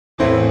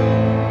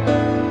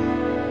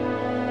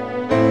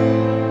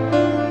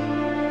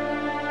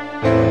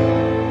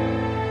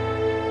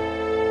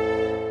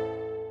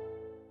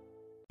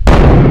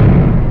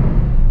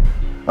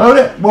Hello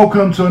there,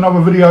 welcome to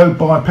another video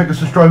by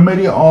Pegasus Drone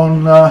Media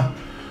on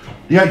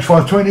the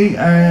H520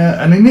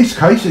 and in this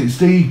case it's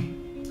the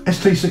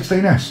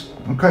ST16s,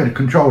 okay, the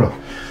controller.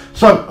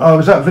 So I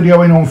was out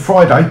videoing on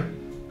Friday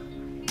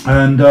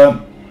and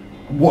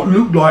what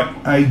looked like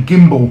a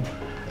gimbal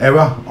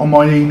error on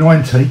my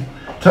E90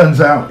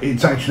 turns out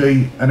it's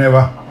actually an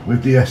error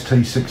with the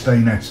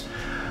ST16s.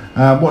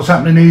 What's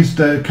happening is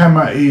the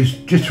camera is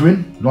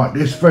jittering like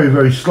this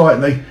very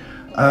slightly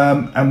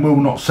and will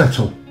not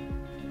settle.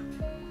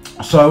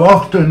 So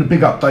after doing the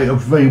big update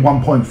of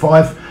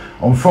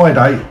V1.5 on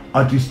Friday,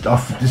 I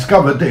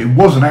discovered that it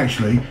wasn't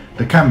actually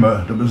the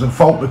camera that was at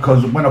fault,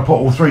 because when I put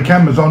all three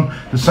cameras on,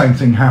 the same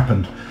thing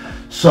happened.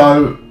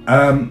 So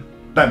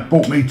that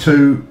brought me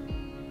to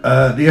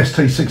the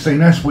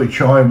ST16s,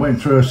 which I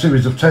went through a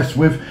series of tests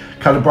with,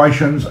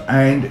 calibrations,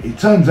 and it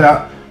turns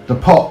out the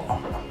pot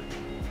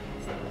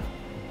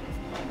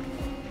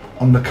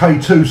on the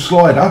K2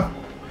 slider,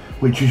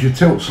 which is your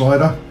tilt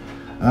slider,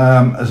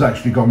 has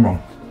actually gone wrong.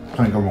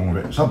 Something gone wrong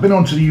with it. So I've been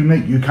on to the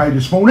Yuneec UK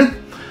this morning,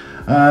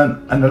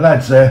 and the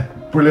lads there,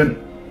 brilliant,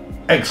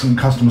 excellent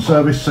customer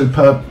service,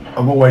 superb.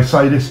 I've always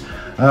say this.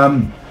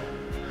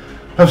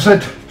 I've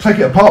said, take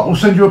it apart, we'll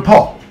send you a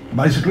pot,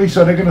 basically.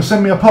 So they're going to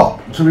send me a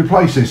pot to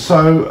replace this.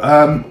 So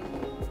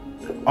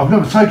I've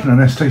never taken an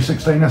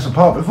ST16s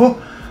apart before,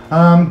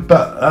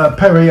 but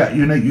Perry at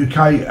Yuneec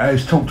UK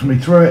has talked to me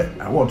through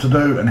it, what to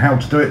do and how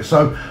to do it.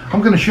 So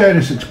I'm going to share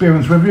this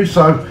experience with you.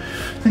 So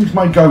things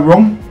may go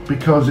wrong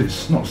because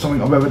it's not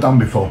something I've ever done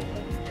before.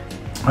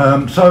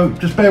 So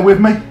just bear with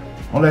me.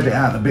 I'll edit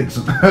out the bits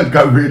that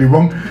go really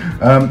wrong.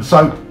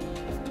 So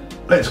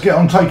let's get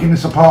on taking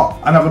this apart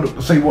and have a look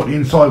to see what the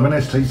inside of an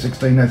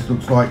ST16s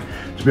looks like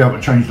to be able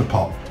to change the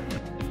pot.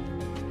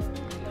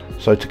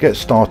 So to get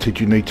started,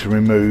 you need to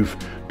remove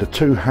the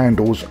two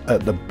handles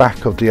at the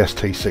back of the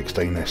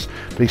ST16s.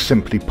 These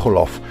simply pull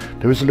off.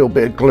 There is a little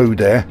bit of glue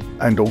there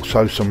and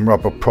also some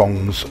rubber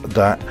prongs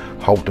that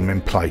hold them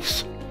in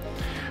place.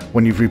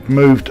 When you've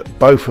removed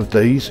both of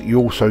these, you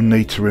also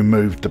need to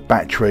remove the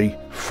battery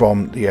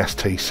from the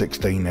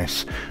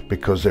ST16s,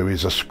 because there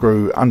is a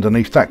screw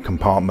underneath that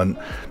compartment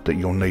that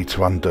you'll need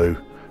to undo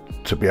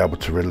to be able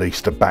to release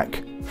the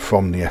back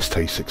from the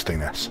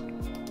ST16s.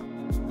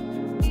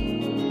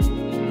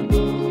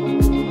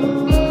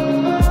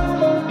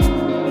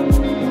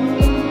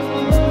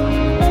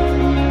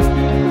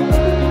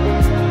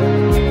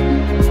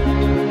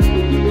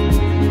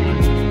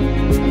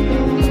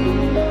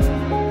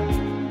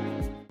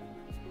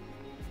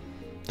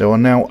 There are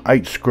now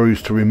 8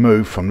 screws to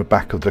remove from the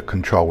back of the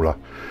controller.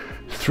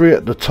 3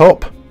 at the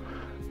top,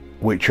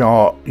 which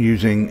are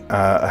using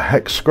a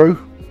hex screw,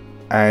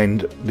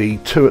 and the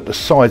 2 at the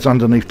sides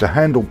underneath the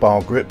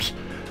handlebar grips,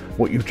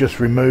 what you've just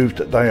removed,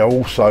 they are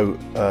also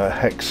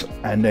hex,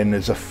 and then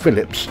there's a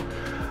Phillips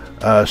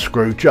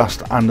screw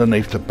just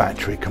underneath the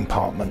battery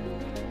compartment.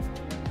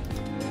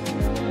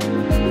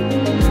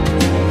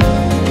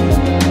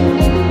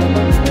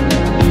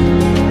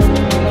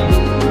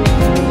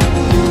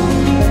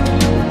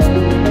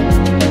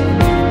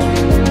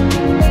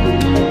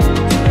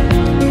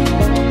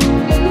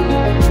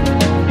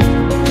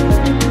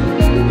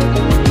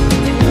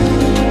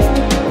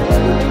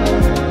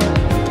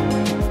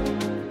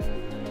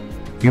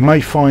 You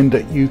may find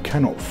that you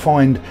cannot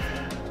find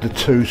the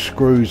 2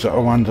 screws that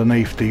are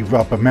underneath the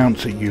rubber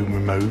mounts that you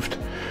removed,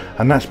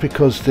 and that's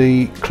because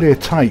the clear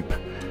tape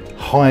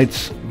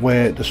hides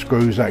where the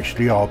screws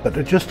actually are, but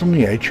they're just on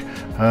the edge,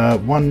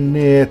 one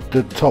near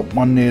the top,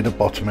 one near the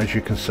bottom, as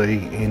you can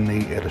see in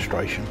the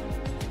illustration.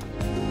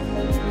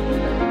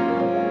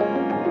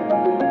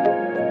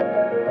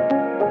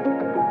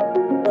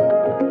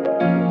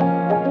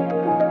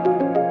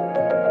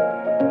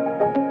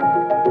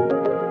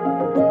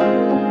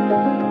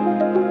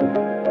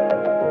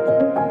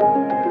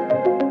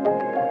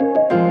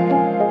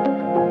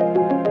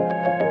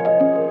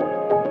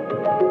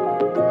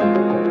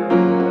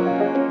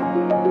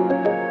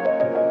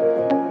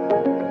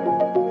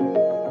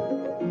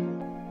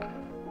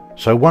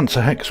 So once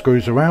the hex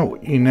screws are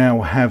out, you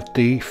now have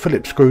the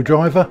Phillips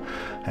screwdriver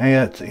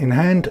in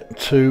hand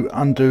to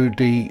undo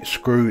the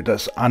screw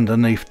that's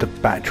underneath the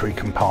battery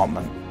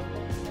compartment.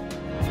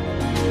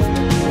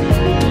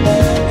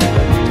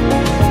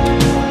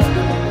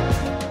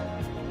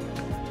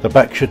 The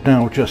back should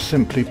now just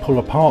simply pull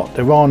apart.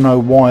 There are no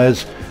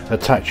wires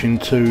attaching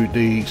to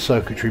the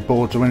circuitry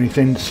boards or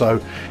anything, so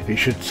it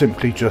should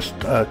simply just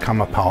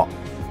come apart.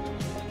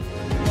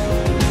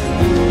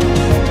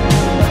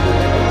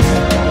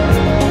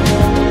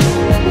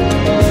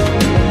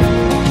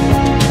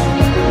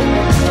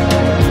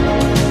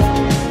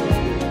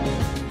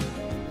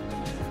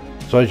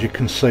 So as you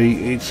can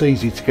see, it's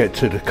easy to get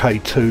to the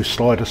K2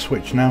 slider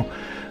switch now.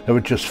 There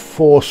are just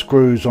 4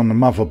 screws on the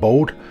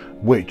motherboard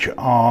which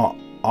are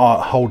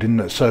holding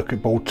the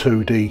circuit board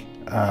to the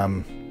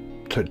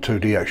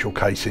actual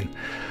casing.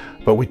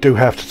 But we do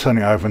have to turn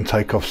it over and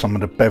take off some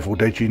of the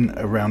beveled edging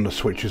around the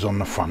switches on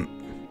the front.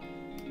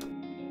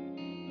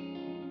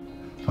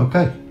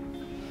 Okay.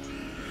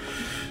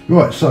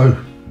 Right, so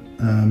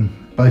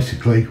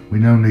basically we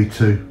now need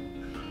to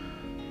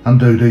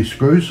undo these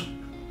screws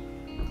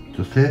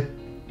just here,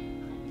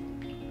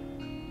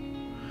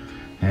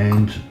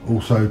 and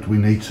also we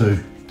need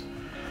to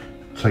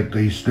take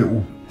these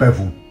little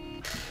bevel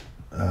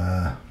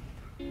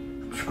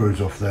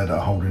screws off there that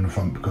are holding the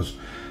front, because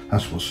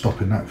that's what's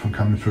stopping that from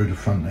coming through the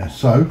front there.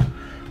 So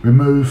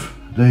remove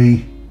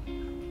the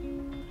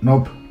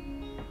knob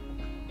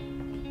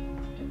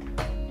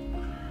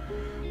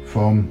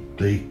from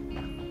the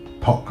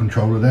pot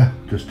controller there,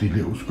 just the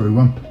little screw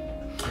one,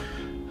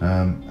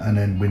 and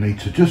then we need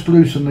to just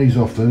loosen these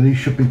off. These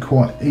should be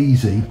quite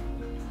easy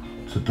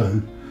to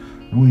do.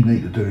 All you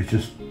need to do is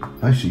just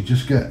basically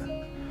just get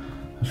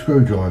a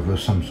screwdriver of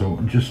some sort,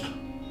 and just,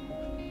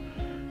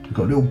 you've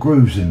got little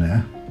grooves in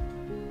there,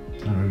 I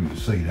don't know if you can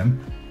see them,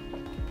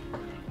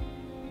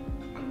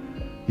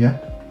 yeah,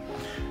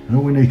 and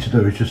all we need to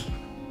do is just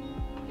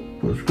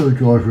put a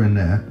screwdriver in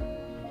there.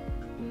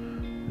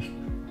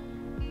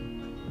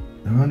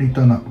 They're only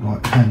done up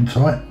like hand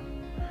tight,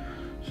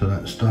 so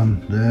that's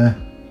done there,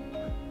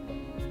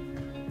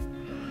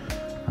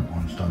 that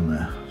one's done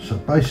there. So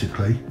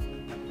basically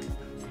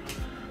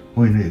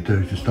all you need to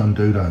do is just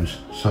undo those.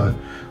 So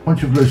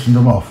once you've loosened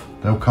them off,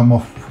 they'll come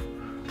off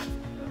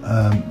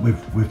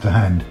with the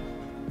hand.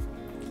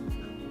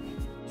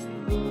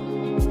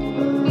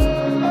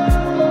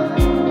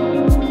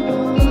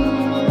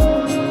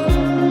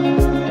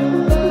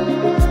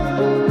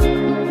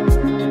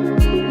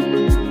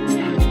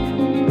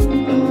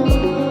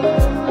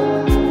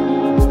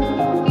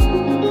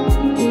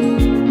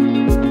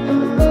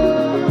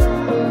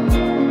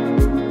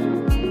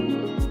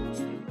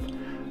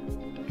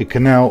 You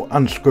can now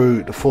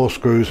unscrew the 4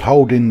 screws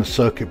holding the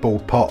circuit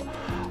board pot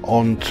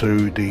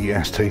onto the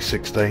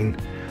ST16,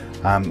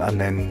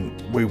 and then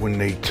we will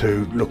need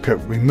to look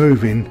at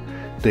removing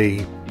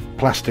the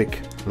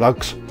plastic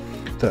lugs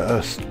that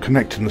are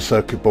connecting the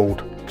circuit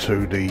board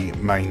to the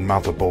main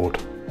motherboard.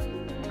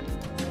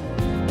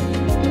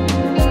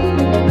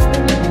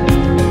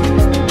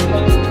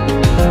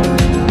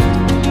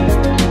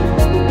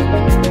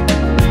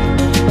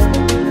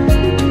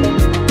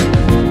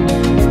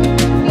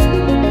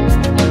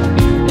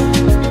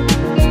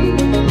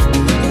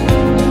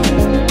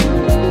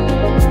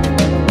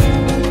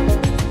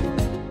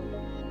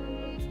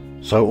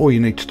 So all you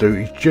need to do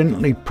is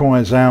gently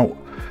prise out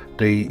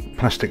the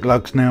plastic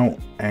lugs now,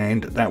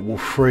 and that will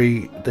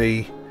free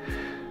the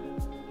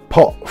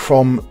pot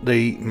from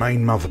the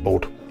main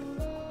motherboard.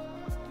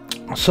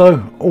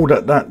 So all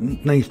that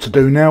needs to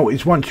do now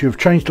is, once you've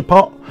changed the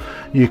pot,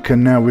 you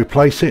can now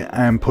replace it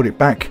and put it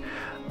back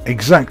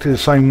exactly the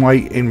same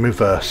way in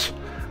reverse.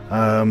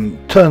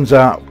 Turns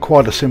out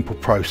quite a simple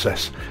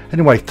process.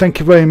 Anyway, thank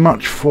you very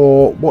much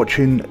for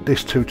watching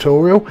this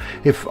tutorial.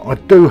 I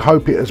do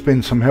hope it has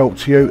been some help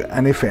to you,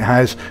 and if it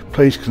has,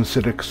 please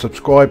consider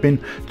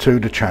subscribing to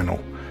the channel.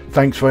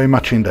 Thanks very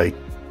much indeed.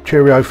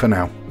 Cheerio for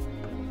now.